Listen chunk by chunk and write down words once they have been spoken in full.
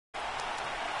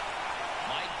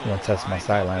I'm gonna test my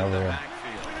sideline over here.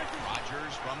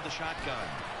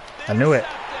 I knew it.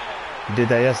 You did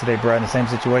that yesterday, bro, in the same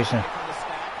situation.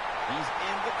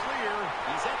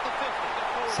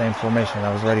 Same formation.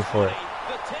 I was ready for it.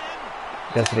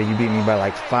 Yesterday, you beat me by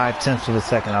like 0.5 of a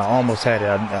second. I almost had it.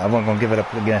 I wasn't gonna give it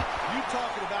up again.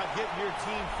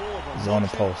 Zone the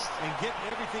post. And getting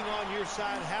everything on your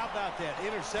side. How about that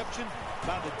interception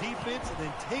by the defense and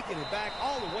then taking it back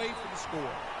all the way for the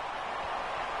score?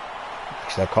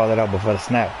 Actually, I called it out before the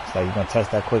snap. It's like you're gonna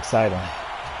test that quick sideline.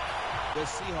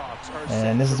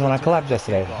 And this is when I collapsed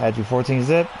yesterday. I had you 14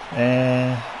 zip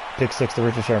and pick 6 to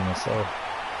Richard Sherman. So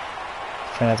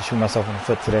trying not to shoot myself in the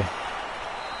foot today.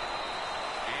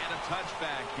 And a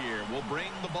touchback here will bring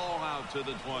the ball out to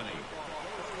the 20.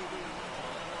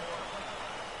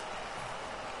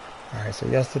 All right, so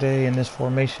yesterday in this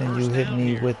formation, you hit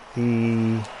me with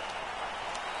the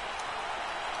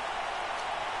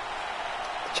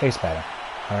chase pattern.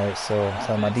 All right, so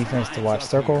tell my defense to watch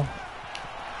circle.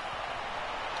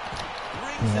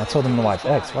 I told them to watch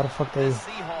X. Why the fuck they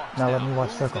not let me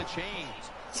watch circle?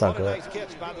 It's all good.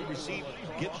 Catch by the receiver.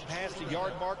 Getting past the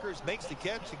yard markers, makes the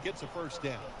catch and gets a first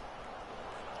down.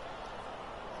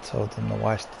 Told them to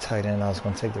watch the tight end. I was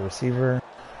going to take the receiver.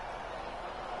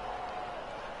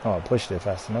 Oh, I pushed it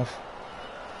fast enough.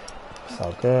 It's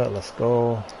all good. Let's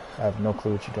go. I have no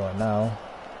clue what you're doing now.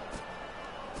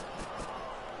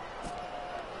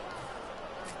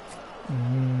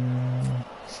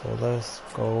 So let's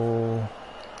go.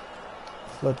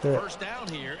 Flip it. First down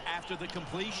here after the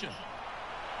completion.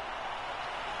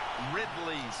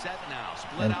 Ridley set now.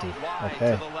 Split Empty. out wide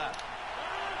Okay. to the left.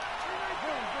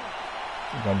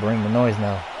 You're going to bring the noise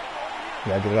now.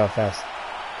 You got to get it out fast.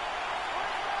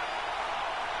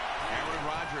 Aaron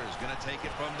Rodgers going to take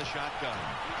it from the shotgun.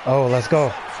 Oh, let's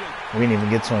go. We didn't even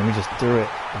get to him. We just threw it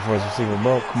before his receiver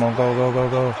broke. Come on, go, go, go,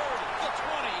 go. And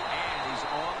he's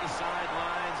on the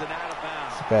sidelines and out of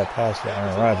bounds. It's a bad pass for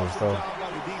Aaron Rodgers, though.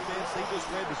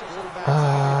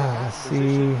 Let's see.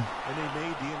 And they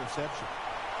made the interception.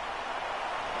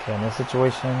 Okay, in this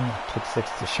situation, I took 6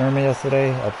 to Sherman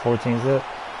yesterday, up 14 zip.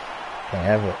 Can't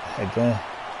have it again.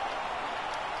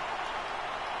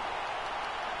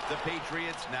 The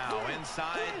Patriots now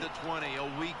inside the 20.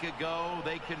 A week ago,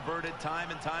 they converted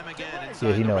time and time again.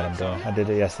 Yeah, he know what I'm doing. I did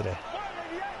it yesterday.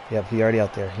 Yep, he already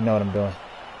out there. He know what I'm doing.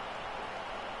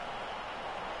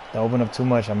 Don't open up too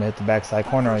much. I'm going to hit the backside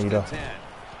corner on you, though.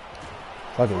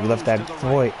 Fuck it. You left that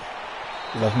void.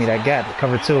 You left me that gap.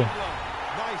 Cover 2.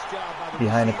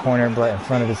 Behind the corner, but in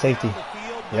front of the safety.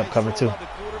 Yep, cover 2.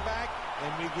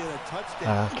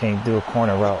 Can't do a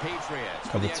corner route.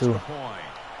 Cover 2.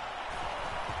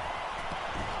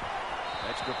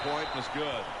 Extra point was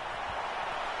good.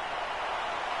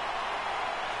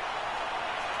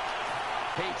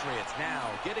 Patriots now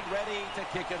getting ready to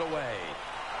kick it away.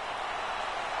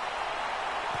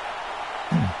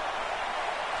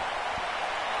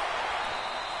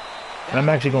 And I'm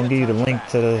actually going to give you the link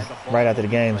to the right after the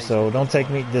game, so don't take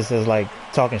me this as like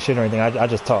talking shit or anything. I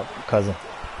just talk, cousin.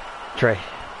 Trey.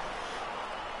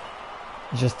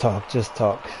 Just talk, just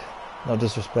talk. No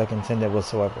disrespect intended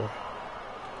whatsoever.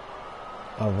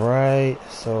 Alright,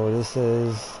 so this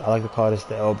is, I like to call this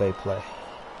the elbow play.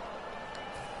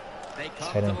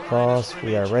 Tight end cross,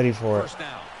 we are ready for it.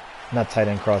 Not tight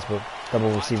end cross, but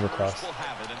double receiver cross.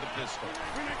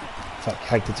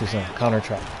 Hike the 2 soon, counter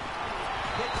trap.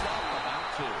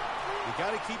 You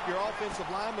got to keep your offensive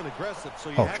lineman aggressive, so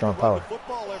you have strong to power. run the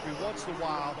football every once in a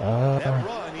while. That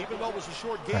run, even though it was a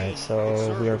short game. Alright,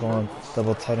 so we are going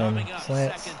double tight end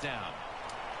slants.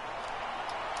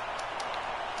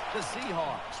 The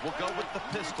Seahawks will go with the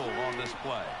pistol on this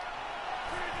play.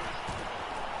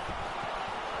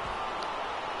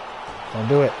 Don't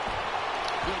do it.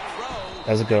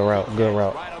 That's a good route. Good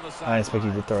route. I expect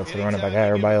you to throw it to the running back. I got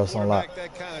everybody else on lock.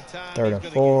 3rd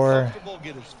and 4.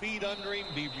 Get his feet under him,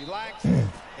 be relaxed,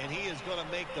 and he is going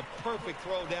to make the perfect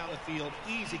throw down the field.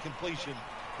 Easy completion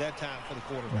that time for the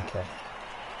quarterback. Okay.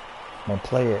 I'm going to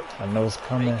play it. I know it's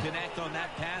coming. They connect on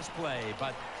that pass play,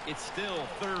 but it's still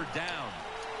 3rd down.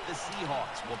 The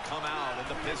Seahawks will come out in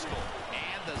the pistol,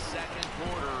 and the second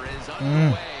quarter is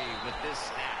underway with this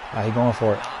snap. He's going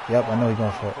for it. Yep, I know he's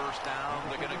going for it. First down,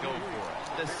 they're going to go for it.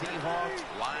 The Seahawks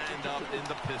lined up in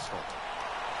the pistol.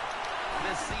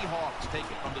 The Seahawks take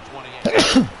it from the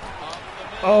 28.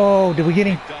 Oh, did we get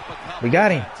him? We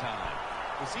got him.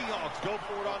 The Seahawks go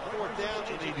for it on 4th down,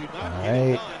 and they do not All get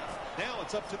it right. done. Now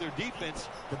it's up to their defense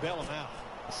to bail them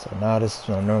out. So now this is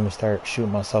when I normally start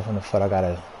shooting myself in the foot. I got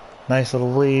a nice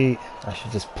little lead. I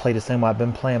should just play the same way I've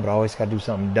been playing, but I always got to do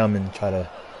something dumb and try to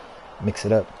mix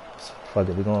it up. So fuck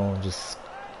it, we're going to just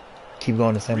keep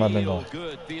going the same I've been Real going.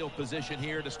 good field position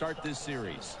here to start this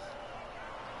series.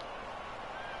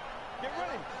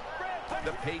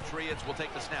 The Patriots will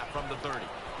take the snap from the 30.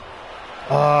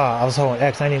 I was holding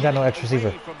X. I ain't even got no X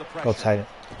receiver. Go tight end.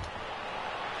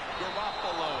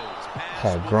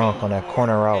 Had Gronk on that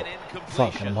corner route.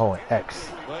 Fuck, and I'm holding X.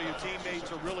 Well, your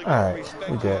teammates are really Alright,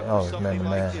 we good. Oh, something man to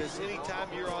like man. this. Anytime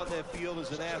you're on that field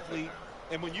as an athlete,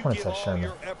 and when you What give is that, all Sherman?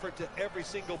 your effort to every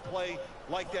single play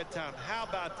like that time, how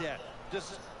about that?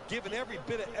 Just giving every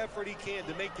bit of effort he can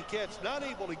to make the catch. Not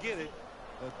able to get it,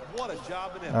 but what a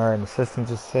job in effort. Alright, the system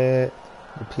just said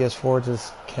the PS4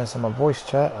 just canceled my voice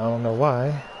chat. I don't know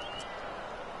why.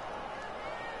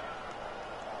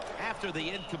 After the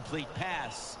incomplete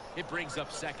pass, it brings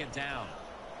up second down.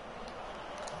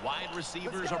 Wide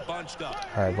receivers are bunched up.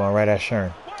 Alright, going right at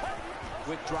Sherman.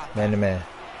 Quick drop. Man to man.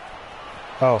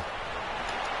 Oh,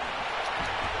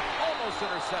 Almost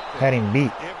intercepted. had him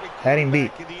beat. Had him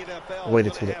beat. In the NFL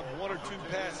Waited is too gonna late. have 1 or 2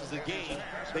 passes a game.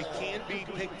 They can be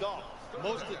picked off.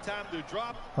 Most of the time they're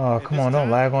dropped. Oh, and come this on, don't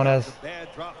time, lag on it's us. a bad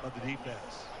drop by the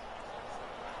defense.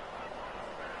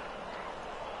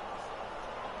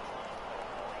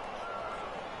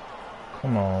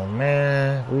 Come on,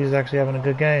 man. We was actually having a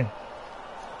good game.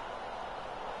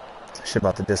 Shit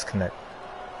about to disconnect.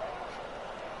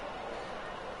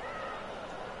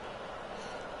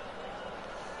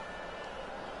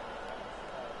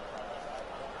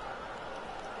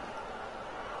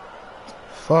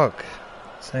 Fuck.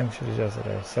 Same shit as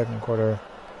yesterday. Second quarter.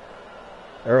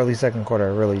 Early second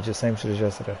quarter, really. Just same shit as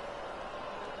yesterday.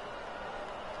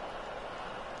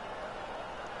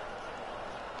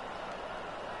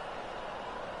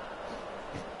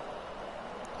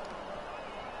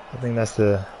 I think that's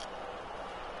the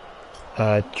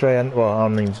Trey. Well, I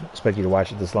don't even expect you to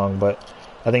watch it this long, but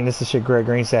I think this is shit Greg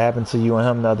Green said happened to you and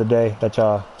him the other day, that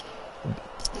y'all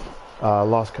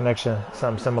lost connection,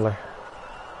 something similar.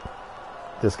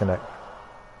 Disconnect.